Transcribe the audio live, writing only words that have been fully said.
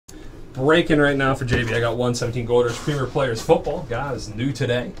Breaking right now for JB. I got 117 Golders Premier Players Football. Guys, new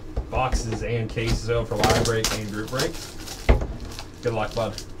today. Boxes and cases out for live break and group break. Good luck,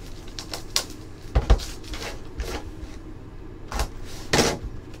 bud.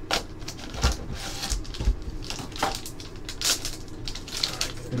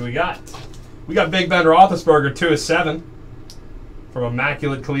 Who do we got? We got Big Ben Roethlisberger, 2/7 from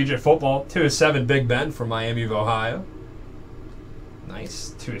Immaculate Collegiate Football. 2/7 Big Ben from Miami of Ohio.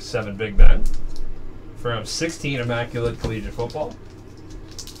 Nice, 2/7 Big Ben from 16 Immaculate Collegiate Football.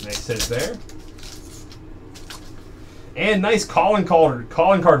 Nice hit there. And nice calling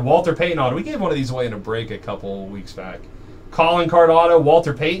card Walter Payton auto. We gave one of these away in a break a couple weeks back. Calling card auto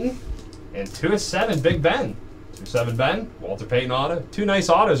Walter Payton and 2/7 Big Ben. 2/7 Ben, Walter Payton auto. Two nice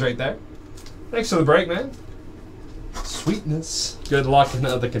autos right there. Thanks for the break, man. Sweetness. Good luck in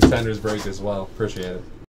the contenders break as well. Appreciate it.